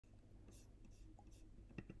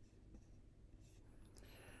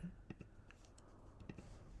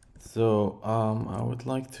I would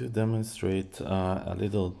like to demonstrate a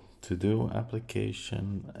little to-do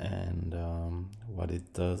application, and what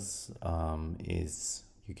it does is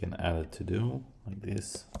you can add a to-do like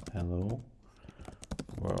this, hello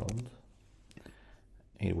world.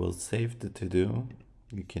 It will save the to-do.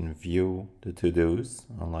 You can view the to-dos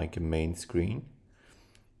on like a main screen.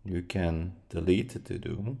 You can delete the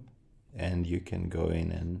to-do, and you can go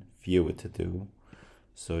in and view a to-do.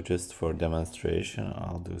 So just for demonstration,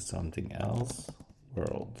 I'll do something else.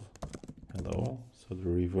 World, hello, so the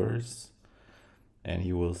reverse, and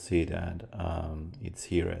you will see that it's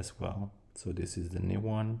here as well. So this is the new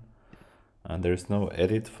one, and there's no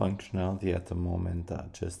edit functionality at the moment,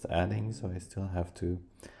 just adding, so I still have to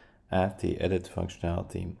add the edit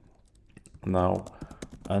functionality. Now,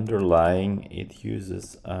 underlying, it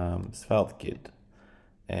uses SvelteKit.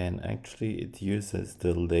 And actually it uses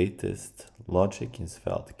the latest logic in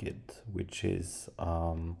SvelteKit, which is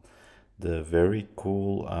the very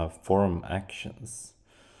cool form actions.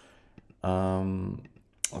 Let's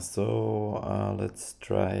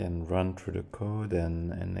try and run through the code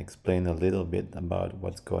and explain a little bit about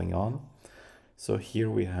what's going on. So here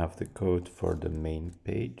we have the code for the main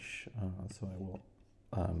page. So I will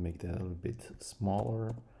make that a little bit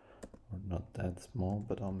smaller, or not that small,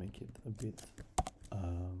 but I'll make it a bit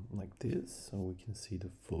like this, so we can see the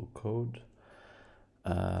full code,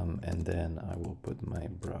 and then I will put my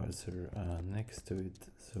browser next to it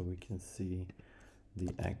so we can see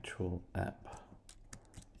the actual app.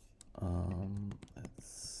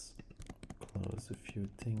 Let's close a few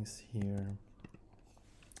things here.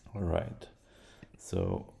 All right,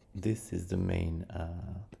 so this is the main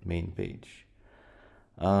page,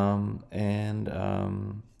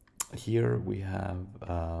 here we have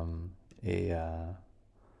a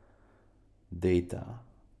data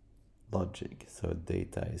logic. So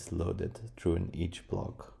data is loaded through in each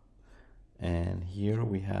block, and here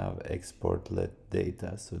we have export let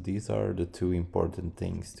data. So these are the two important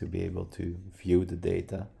things to be able to view the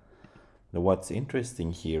data. Now, what's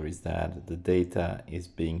interesting here is that the data is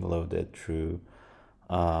being loaded through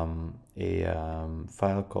a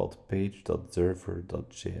file called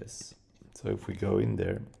page.server.js. So if we go in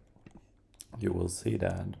there, you will see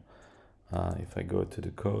that if I go to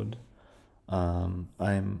the code,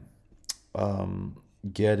 I'm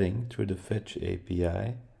getting through the fetch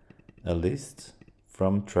API a list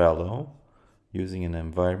from Trello using an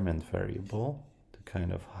environment variable to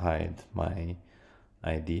kind of hide my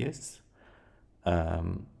ideas,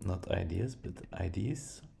 not ideas, but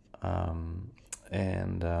IDs.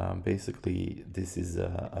 Basically this is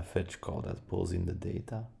a fetch call that pulls in the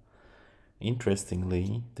data.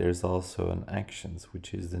 Interestingly, there's also an actions,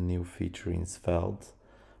 which is the new feature in Svelte,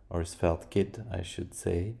 or SvelteKit, I should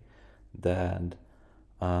say, that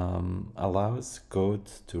allows code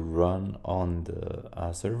to run on the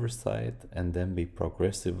server side and then be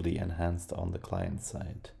progressively enhanced on the client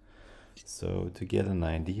side. So to get an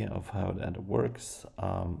idea of how that works,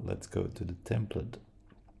 let's go to the template.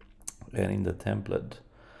 And in the template,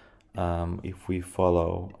 if we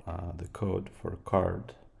follow the code for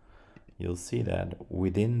card, you'll see that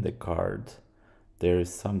within the card there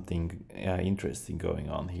is something interesting going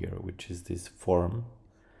on here, which is this form.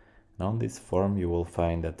 And on this form you will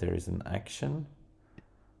find that there is an action,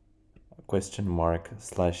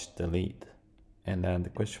 !/delete, and then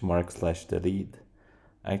the !/delete,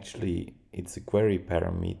 actually it's a query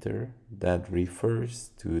parameter that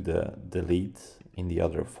refers to the delete in the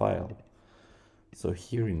other file. So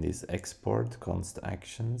here in this export const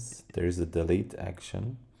actions, there is a delete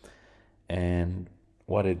action, and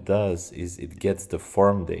what it does is it gets the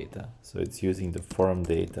form data. So it's using the form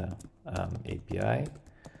data API,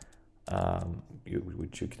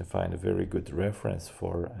 which you can find a very good reference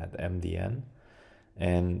for at MDN.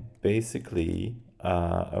 And basically,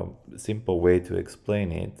 a simple way to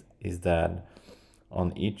explain it is that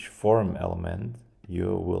on each form element,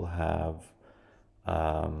 you will have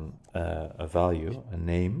a value, a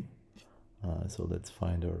name. So let's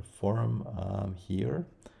find our form here.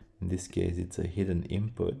 In this case, it's a hidden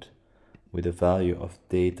input with a value of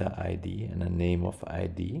data ID and a name of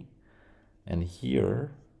ID. And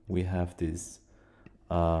here we have this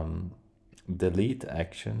delete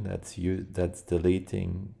action that's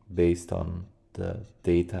deleting based on the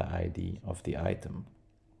data ID of the item.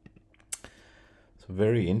 So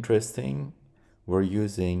very interesting. We're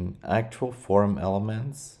using actual form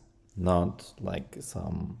elements, not like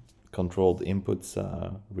some controlled inputs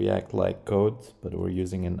React-like code, but we're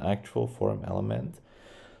using an actual form element.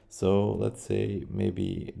 So let's say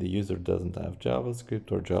maybe the user doesn't have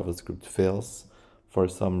JavaScript, or JavaScript fails for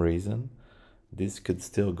some reason. This could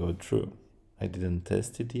still go through. I didn't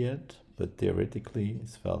test it yet, but theoretically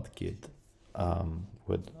SvelteKit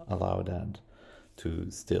would allow that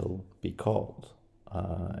to still be called,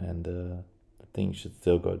 and the thing should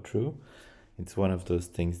still go through. It's one of those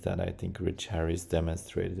things that I think Rich Harris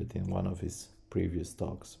demonstrated in one of his previous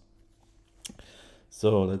talks.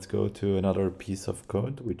 So let's go to another piece of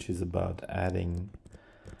code, which is about adding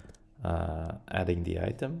the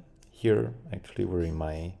item. Here, actually, we're in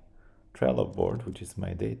my Trello board, which is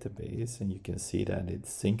my database, and you can see that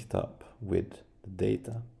it's synced up with the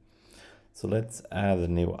data. So let's add a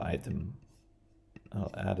new item.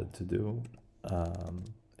 I'll add a to-do,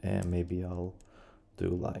 and maybe I'll do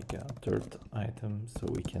like a third item so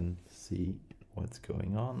we can see what's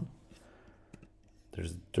going on.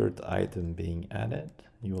 There's a third item being added.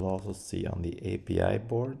 You will also see on the API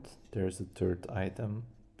board, there's a third item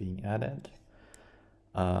being added.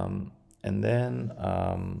 And then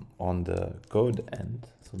on the code end,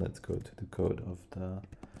 so let's go to the code of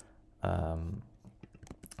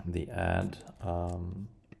the add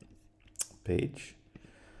page.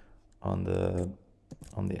 On the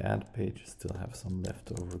add page, still have some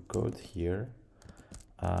leftover code here.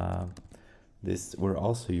 We're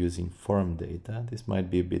also using form data. This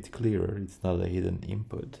might be a bit clearer. It's not a hidden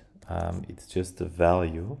input. It's just the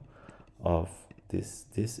value of this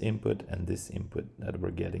input and this input that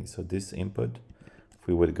we're getting. So this input, if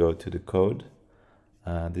we would go to the code,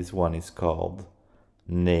 this one is called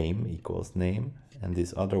name equals name, and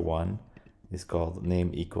this other one is called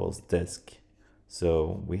name equals desk.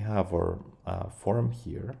 So we have our form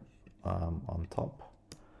here on top.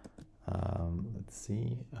 Let's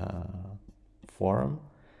see, form,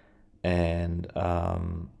 and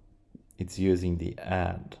it's using the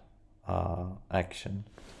add action.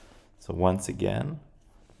 So once again,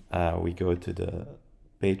 we go to the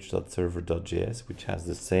page.server.js, which has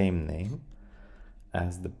the same name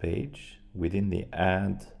as the page, within the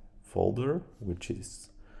add folder, which is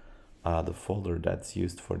the folder that's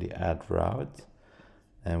used for the add route.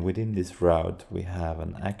 And within this route, we have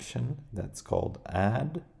an action that's called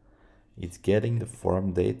add. It's getting the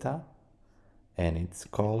form data, and it's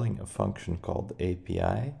calling a function called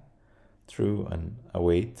API through an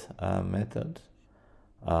await method,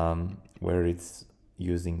 where it's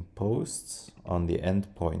using posts on the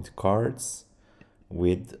endpoint cards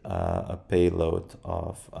with a payload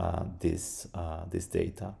of this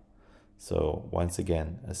data. So once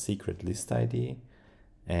again, a secret list ID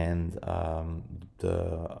and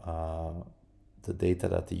the data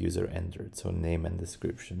that the user entered, so name and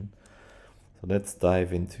description. So let's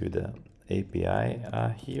dive into the API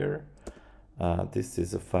here. This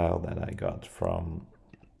is a file that I got from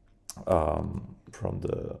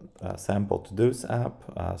the sample to-dos app,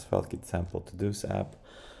 SvelteKit sample to-dos app,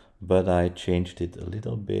 but I changed it a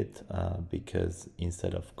little bit because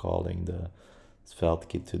instead of calling the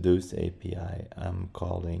SvelteKit to-dos API, I'm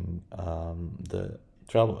calling the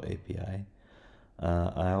Trello API.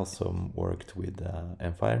 I also worked with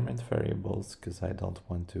environment variables because I don't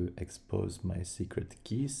want to expose my secret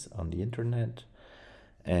keys on the internet.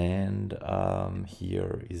 And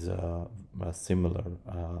here is a similar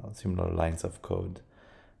lines of code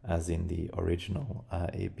as in the original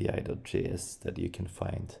API.js that you can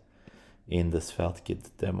find in the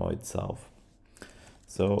SvelteKit demo itself.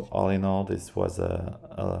 So all in all, this was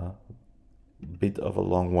a bit of a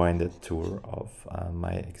long-winded tour of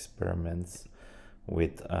my experiments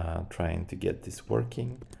with trying to get this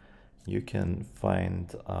working. You can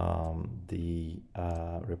find the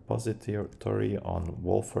repository on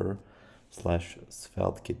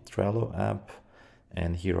Wolfer/SvelteKit Trello app,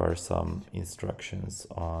 and here are some instructions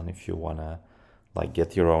on if you wanna like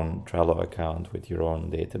get your own Trello account with your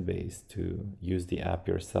own database to use the app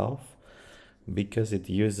yourself, because it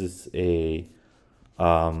uses a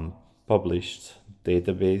published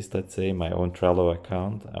database. Let's say my own Trello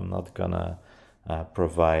account. I'm not gonna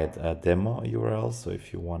provide a demo URL, so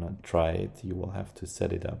if you want to try it, you will have to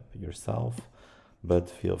set it up yourself, but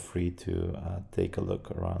feel free to take a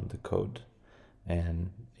look around the code.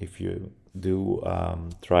 And if you do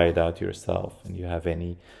try it out yourself and you have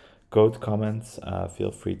any code comments,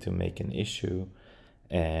 feel free to make an issue,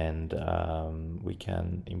 and we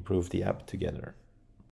can improve the app together.